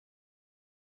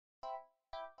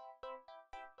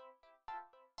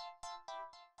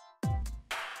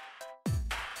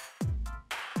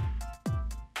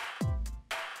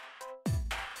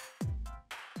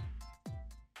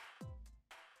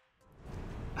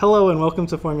Hello and welcome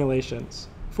to Formulations.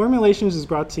 Formulations is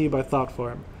brought to you by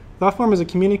ThoughtForm. ThoughtForm is a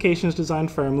communications design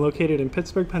firm located in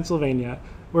Pittsburgh, Pennsylvania,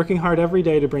 working hard every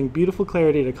day to bring beautiful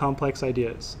clarity to complex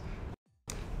ideas.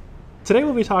 Today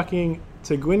we'll be talking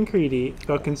to Gwyn Cready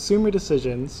about consumer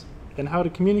decisions and how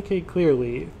to communicate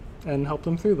clearly and help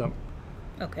them through them.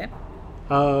 Okay.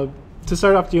 To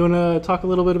start off, do you want to talk a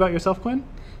little bit about yourself, Gwyn?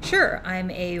 Sure.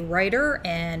 I'm a writer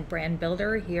and brand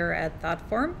builder here at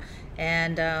ThoughtForm,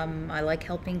 and I like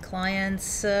helping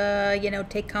clients,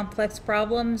 take complex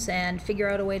problems and figure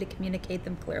out a way to communicate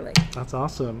them clearly. That's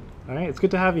awesome. All right, it's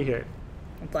good to have you here.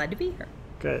 I'm glad to be here.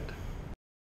 Good.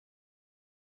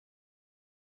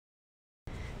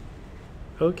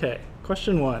 Okay,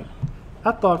 question one.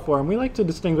 At ThoughtForm, we like to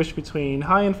distinguish between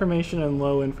high information and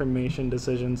low information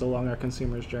decisions along our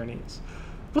consumers' journeys.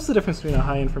 What's the difference between a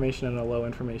high information and a low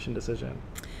information decision?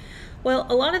 Well,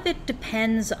 a lot of it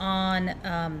depends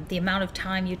on the amount of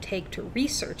time you take to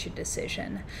research a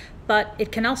decision, but it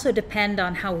can also depend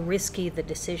on how risky the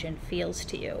decision feels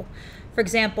to you. For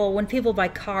example, when people buy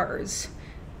cars,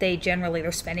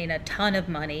 they're spending a ton of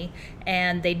money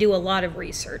and they do a lot of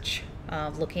research.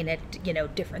 Looking at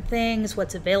different things,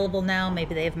 what's available now.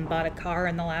 Maybe they haven't bought a car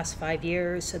in the last 5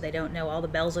 years, so they don't know all the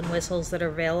bells and whistles that are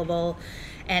available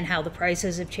and how the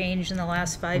prices have changed in the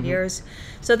last 5 years.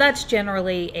 So that's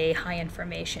generally a high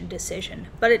information decision,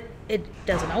 but it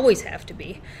doesn't always have to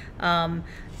be.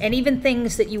 And even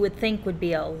things that you would think would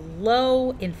be a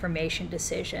low information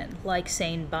decision, like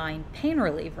saying buying pain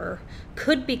reliever,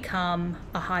 could become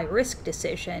a high risk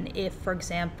decision if, for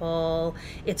example,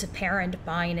 it's a parent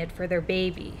buying it for their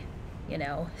baby,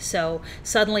 So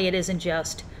suddenly it isn't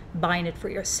just buying it for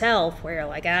yourself where you're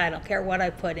like, I don't care what I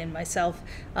put in myself.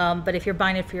 But if you're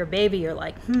buying it for your baby, you're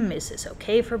like, is this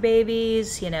okay for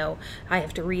babies? I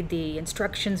have to read the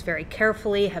instructions very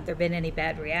carefully. Have there been any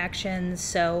bad reactions?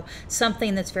 So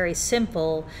something that's very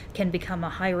simple can become a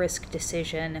high risk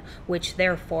decision, which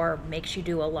therefore makes you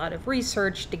do a lot of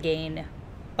research to gain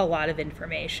a lot of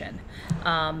information.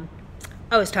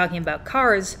 I was talking about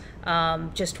cars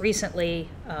just recently.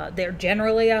 They're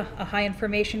generally a high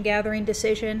information gathering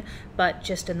decision, but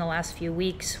just in the last few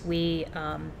weeks,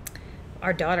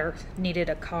 our daughter needed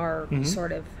a car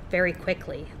sort of very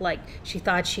quickly. Like, she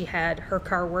thought she had her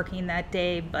car working that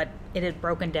day, but it had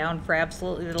broken down for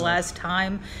absolutely the last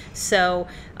time. So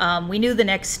we knew the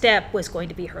next step was going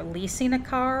to be her leasing a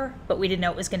car, but we didn't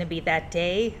know it was going to be that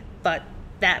day. But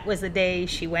that was the day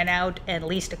she went out and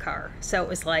leased a car. So it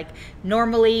was like,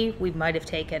 normally we might have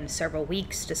taken several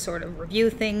weeks to sort of review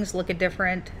things, look at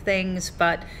different things,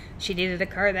 but she needed a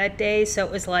car that day. So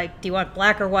it was like, do you want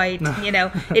black or white?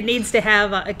 It needs to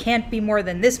have, it can't be more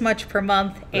than this much per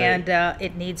month, right. And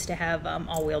it needs to have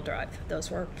all-wheel drive. That's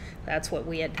what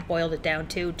we had boiled it down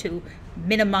to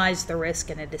minimize the risk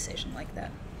in a decision like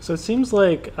that. So it seems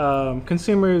like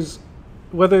consumers,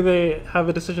 whether they have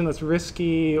a decision that's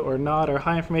risky or not, or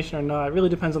high information or not, it really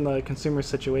depends on the consumer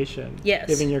situation. Yes.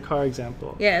 Given your car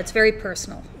example. Yeah, it's very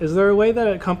personal. Is there a way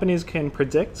that companies can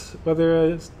predict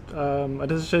whether a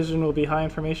decision will be high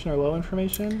information or low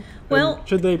information? Well, or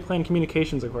should they plan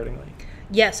communications accordingly?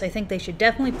 Yes, I think they should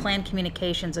definitely plan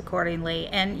communications accordingly.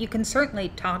 And you can certainly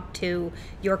talk to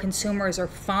your consumers or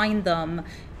find them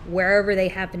wherever they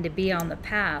happen to be on the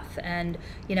path. And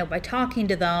by talking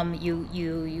to them,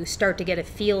 you start to get a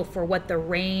feel for what the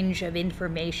range of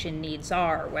information needs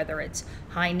are, whether it's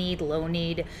high need, low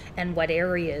need, and what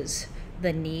areas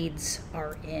the needs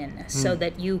are in, so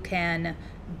that you can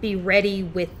be ready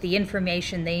with the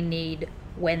information they need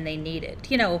when they need it.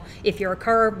 If you're a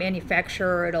car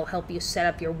manufacturer, it'll help you set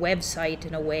up your website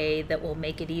in a way that will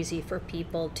make it easy for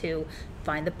people to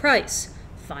find the price,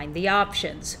 find the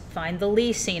options, find the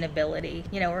leasing ability,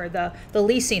 or the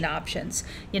leasing options.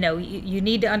 You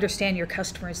need to understand your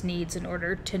customers' needs in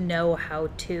order to know how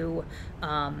to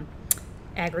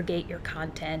aggregate your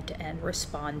content and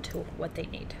respond to what they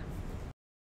need.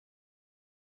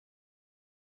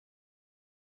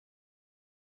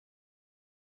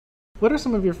 What are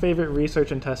some of your favorite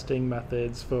research and testing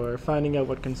methods for finding out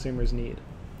what consumers need?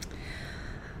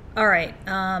 All right.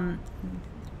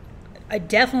 I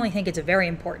definitely think it's very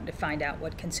important to find out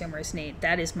what consumers need.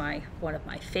 That is one of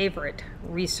my favorite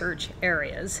research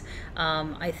areas.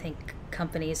 I think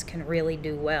companies can really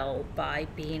do well by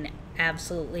being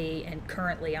absolutely and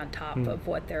currently on top of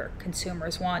what their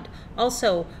consumers want.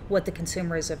 Also, what the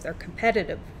consumers of their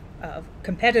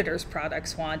competitors'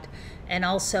 products want, and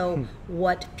also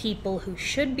what people who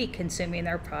should be consuming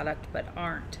their product but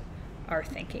aren't are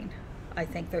thinking. I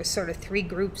think there's sort of 3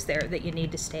 groups there that you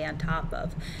need to stay on top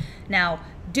of. Now,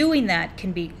 doing that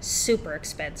can be super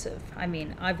expensive. I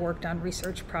mean, I've worked on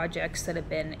research projects that have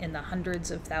been in the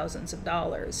hundreds of thousands of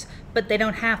dollars, but they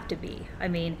don't have to be. I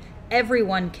mean,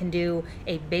 everyone can do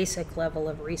a basic level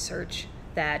of research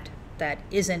that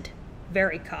isn't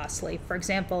very costly. For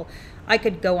example, I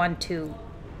could go onto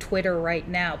Twitter right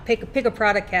now, pick a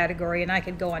product category, and I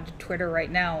could go onto Twitter right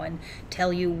now and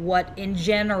tell you what in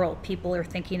general people are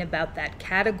thinking about that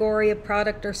category of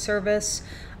product or service,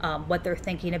 what they're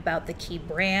thinking about the key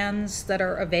brands that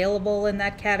are available in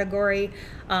that category.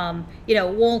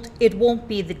 It won't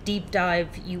be the deep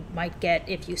dive you might get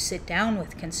if you sit down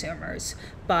with consumers,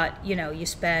 but you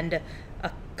spend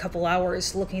a couple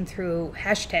hours looking through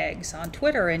hashtags on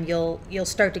Twitter, and you'll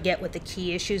start to get what the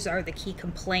key issues are, the key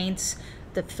complaints,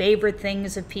 the favorite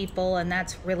things of people, and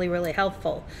that's really, really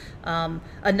helpful.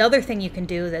 Another thing you can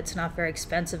do that's not very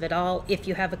expensive at all, if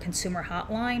you have a consumer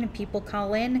hotline and people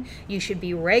call in, you should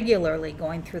be regularly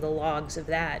going through the logs of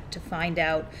that to find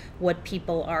out what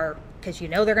people are, because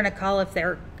they're going to call if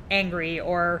they're angry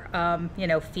or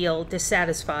feel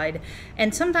dissatisfied,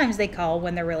 and sometimes they call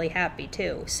when they're really happy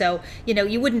too. So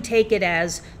you wouldn't take it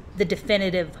as the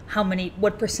definitive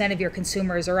what percent of your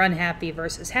consumers are unhappy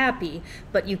versus happy,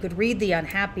 but you could read the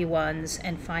unhappy ones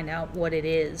and find out what it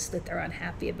is that they're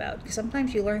unhappy about, because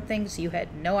sometimes you learn things you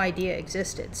had no idea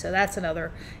existed. So that's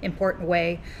another important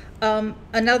way.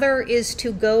 Another is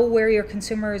to go where your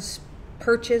consumers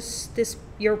purchase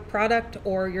your product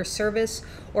or your service,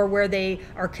 or where they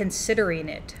are considering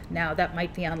it. Now, that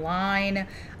might be online,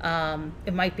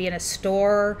 it might be in a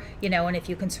store, and if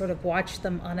you can sort of watch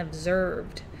them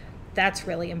unobserved, that's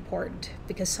really important,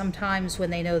 because sometimes when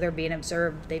they know they're being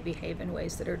observed, they behave in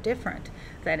ways that are different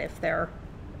than if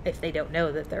they don't know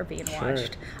that they're being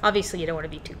watched. Sure. Obviously, you don't want to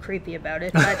be too creepy about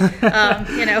it,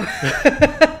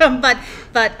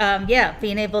 but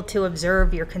being able to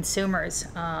observe your consumers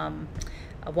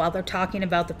while they're talking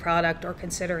about the product or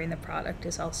considering the product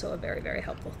is also a very, very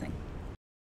helpful thing.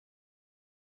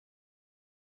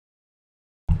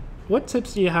 What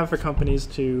tips do you have for companies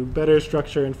to better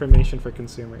structure information for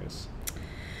consumers?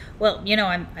 Well,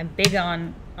 I'm big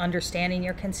on understanding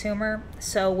your consumer.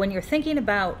 So when you're thinking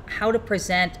about how to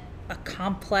present a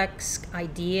complex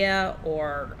idea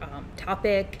or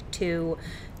topic to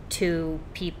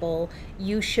people,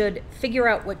 you should figure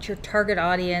out what your target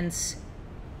audience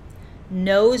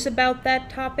knows about that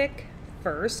topic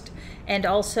first, and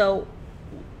also,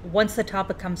 once the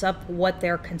topic comes up, what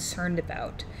they're concerned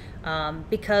about.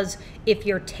 Because if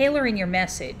you're tailoring your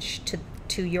message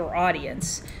to your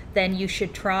audience, then you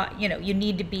should try, you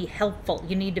need to be helpful.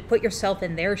 You need to put yourself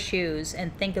in their shoes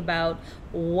and think about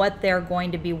what they're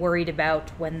going to be worried about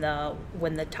when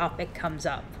the topic comes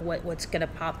up, what's going to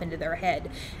pop into their head.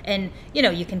 And,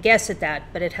 you can guess at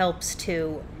that, but it helps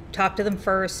to talk to them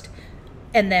first,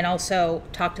 and then also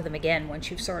talk to them again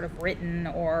once you've sort of written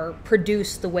or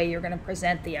produced the way you're going to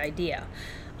present the idea.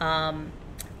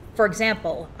 For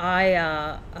example,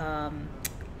 I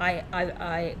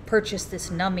purchased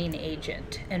this numbing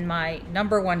agent, and my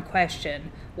number one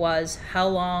question was, how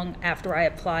long after I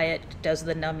apply it does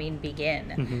the numbing begin?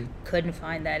 Mm-hmm. Couldn't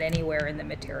find that anywhere in the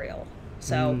material.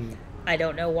 So I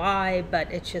don't know why,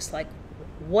 but it's just like,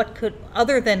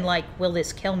 other than like, will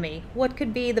this kill me? What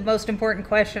could be the most important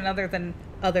question other than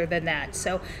that?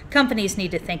 So companies need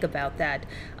to think about that.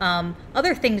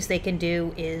 Other things they can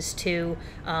do is to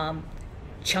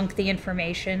chunk the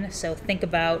information. So think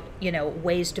about,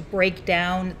 ways to break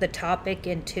down the topic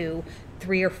into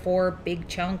 3 or 4 big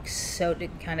chunks, so to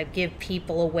kind of give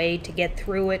people a way to get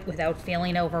through it without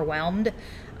feeling overwhelmed.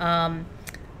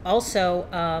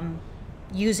 Also,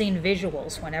 using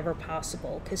visuals whenever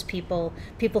possible, because people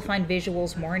find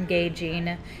visuals more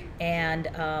engaging and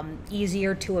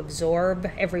easier to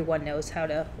absorb. Everyone knows how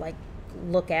to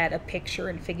look at a picture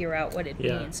and figure out what it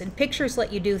means. And pictures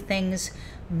let you do things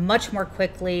much more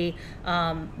quickly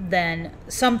than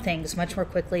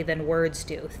words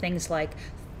do. Things like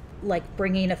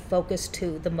bringing a focus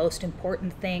to the most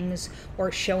important things,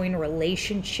 or showing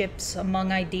relationships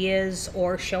among ideas,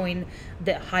 or showing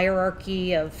the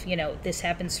hierarchy of, this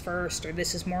happens first or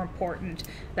this is more important,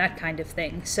 that kind of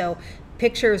thing. So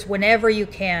pictures, whenever you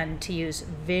can, to use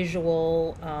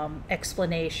visual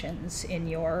explanations in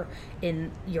your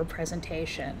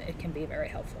presentation, it can be very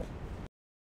helpful.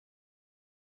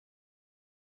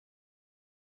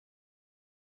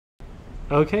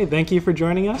 Okay, thank you for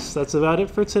joining us. That's about it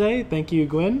for today. Thank you,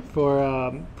 Gwyn,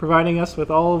 for providing us with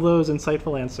all of those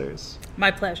insightful answers.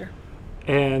 My pleasure.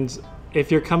 And if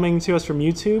you're coming to us from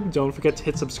YouTube, don't forget to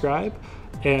hit subscribe.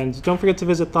 And don't forget to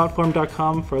visit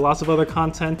thoughtform.com for lots of other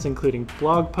content, including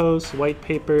blog posts, white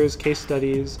papers, case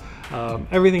studies,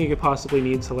 everything you could possibly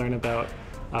need to learn about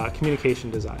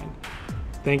communication design.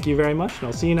 Thank you very much, and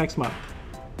I'll see you next month.